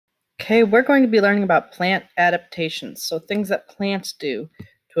Okay, we're going to be learning about plant adaptations, so things that plants do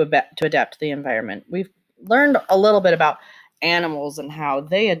to adapt to the environment. We've learned a little bit about animals and how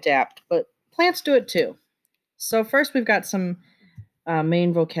they adapt, but plants do it too. So first we've got some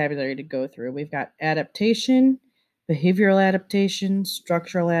main vocabulary to go through. We've got adaptation, behavioral adaptation,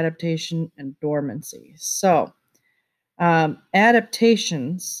 structural adaptation, and dormancy. So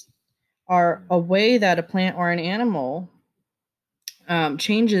adaptations are a way that a plant or an animal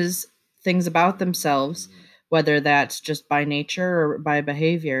changes things about themselves, whether that's just by nature or by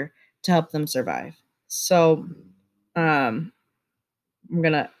behavior, to help them survive. So I'm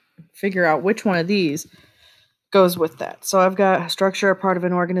going to figure out which one of these goes with that. So I've got a structure, a part of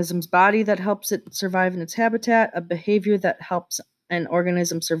an organism's body that helps it survive in its habitat, a behavior that helps an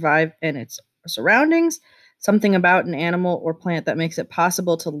organism survive in its surroundings, something about an animal or plant that makes it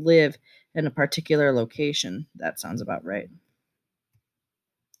possible to live in a particular location. That sounds about right.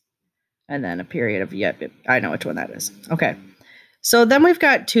 And then a period of, yep, I know which one that is. Okay. So then we've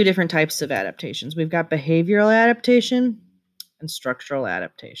got two different types of adaptations. We've got behavioral adaptation and structural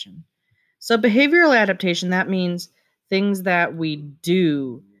adaptation. So behavioral adaptation, that means things that we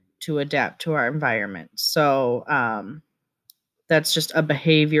do to adapt to our environment. So that's just a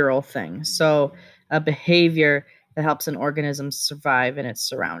behavioral thing. So a behavior that helps an organism survive in its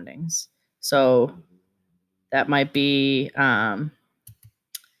surroundings. So that might be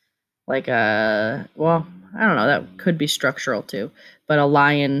like I don't know, that could be structural too, but a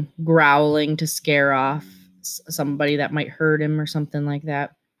lion growling to scare off somebody that might hurt him or something like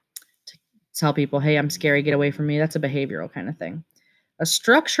that, to tell people, hey, I'm scary, get away from me. That's a behavioral kind of thing. A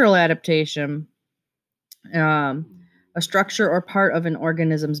structural adaptation, a structure or part of an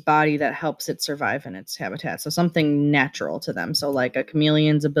organism's body that helps it survive in its habitat. So something natural to them. So like a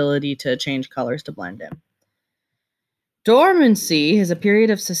chameleon's ability to change colors to blend in. Dormancy is a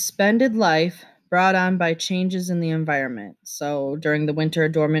period of suspended life brought on by changes in the environment. So during the winter,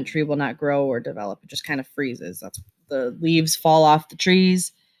 a dormant tree will not grow or develop. It just kind of freezes. That's the leaves fall off the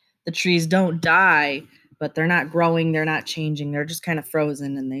trees. The trees don't die, but they're not growing. They're not changing. They're just kind of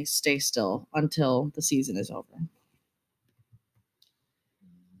frozen and they stay still until the season is over.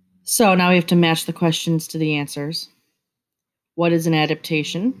 So now we have to match the questions to the answers. What is an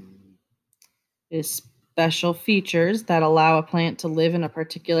adaptation? It's special features that allow a plant to live in a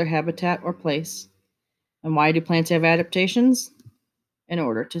particular habitat or place. And why do plants have adaptations? In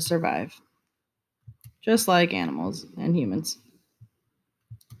order to survive. Just like animals and humans.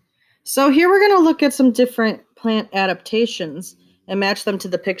 So here we're going to look at some different plant adaptations and match them to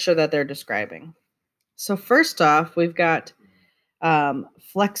the picture that they're describing. So first off, we've got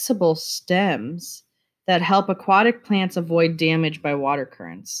flexible stems that help aquatic plants avoid damage by water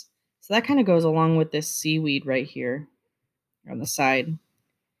currents. So that kind of goes along with this seaweed right here on the side.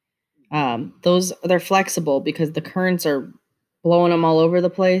 They're flexible because the currents are blowing them all over the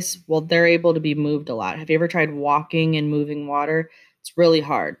place. Well, they're able to be moved a lot. Have you ever tried walking and moving water? It's really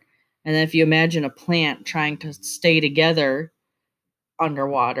hard. And then if you imagine a plant trying to stay together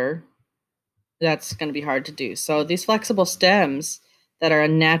underwater, that's going to be hard to do. So these flexible stems that are a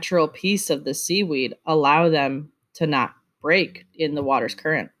natural piece of the seaweed allow them to not break in the water's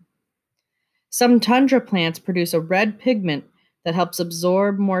current. Some tundra plants produce a red pigment that helps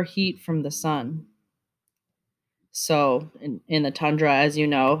absorb more heat from the sun. So in the tundra, as you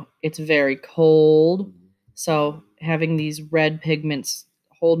know, it's very cold. So having these red pigments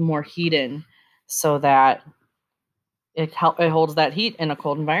hold more heat in so that it holds that heat in a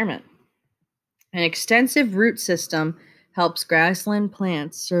cold environment. An extensive root system helps grassland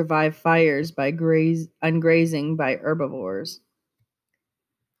plants survive fires by grazing by herbivores.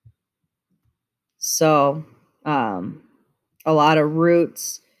 So a lot of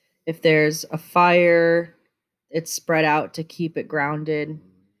roots, if there's a fire, it's spread out to keep it grounded.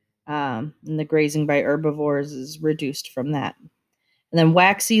 And the grazing by herbivores is reduced from that. And then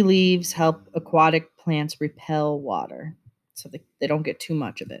waxy leaves help aquatic plants repel water, so they don't get too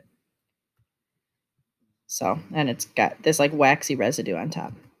much of it. So, and it's got this like waxy residue on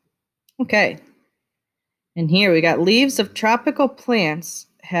top. Okay. And here we got leaves of tropical plants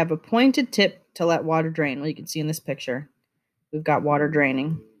have a pointed tip to let water drain. Well, you can see in this picture, we've got water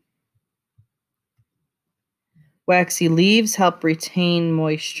draining. Waxy leaves help retain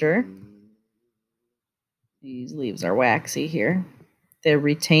moisture. These leaves are waxy here. They're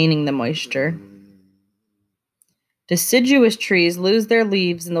retaining the moisture. Deciduous trees lose their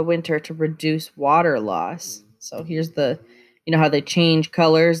leaves in the winter to reduce water loss. So here's you know how they change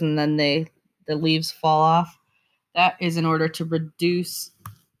colors and then the leaves fall off? That is in order to reduce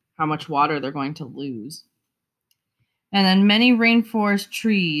how much water they're going to lose. And then many rainforest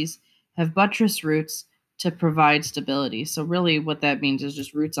trees have buttress roots to provide stability. So really what that means is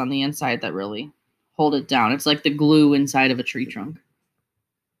just roots on the inside that really hold it down. It's like the glue inside of a tree trunk.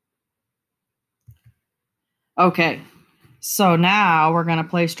 Okay, so now we're going to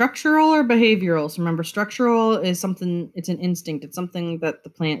play structural or behavioral. So remember, structural is something, it's an instinct. It's something that the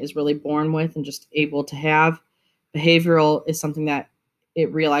plant is really born with and just able to have. Behavioral is something that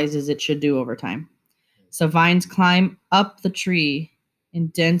it realizes it should do over time. So vines climb up the tree in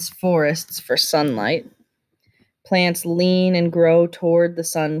dense forests for sunlight. Plants lean and grow toward the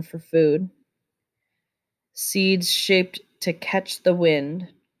sun for food. Seeds shaped to catch the wind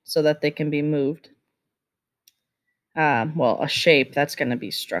so that they can be moved. A shape, that's going to be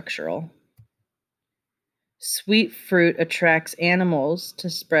structural. Sweet fruit attracts animals to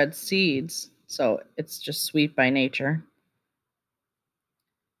spread seeds, so it's just sweet by nature.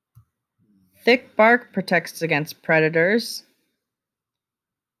 Thick bark protects against predators.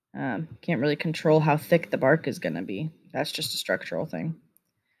 Can't really control how thick the bark is going to be. That's just a structural thing.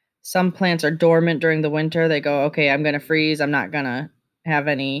 Some plants are dormant during the winter. They go, okay, I'm going to freeze. I'm not going to have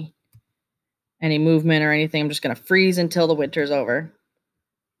any movement or anything. I'm just going to freeze until the winter's over.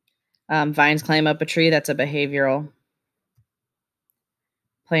 Vines climb up a tree. That's a behavioral.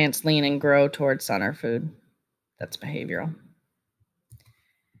 Plants lean and grow towards sun or food. That's behavioral.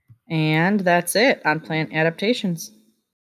 And that's it on plant adaptations.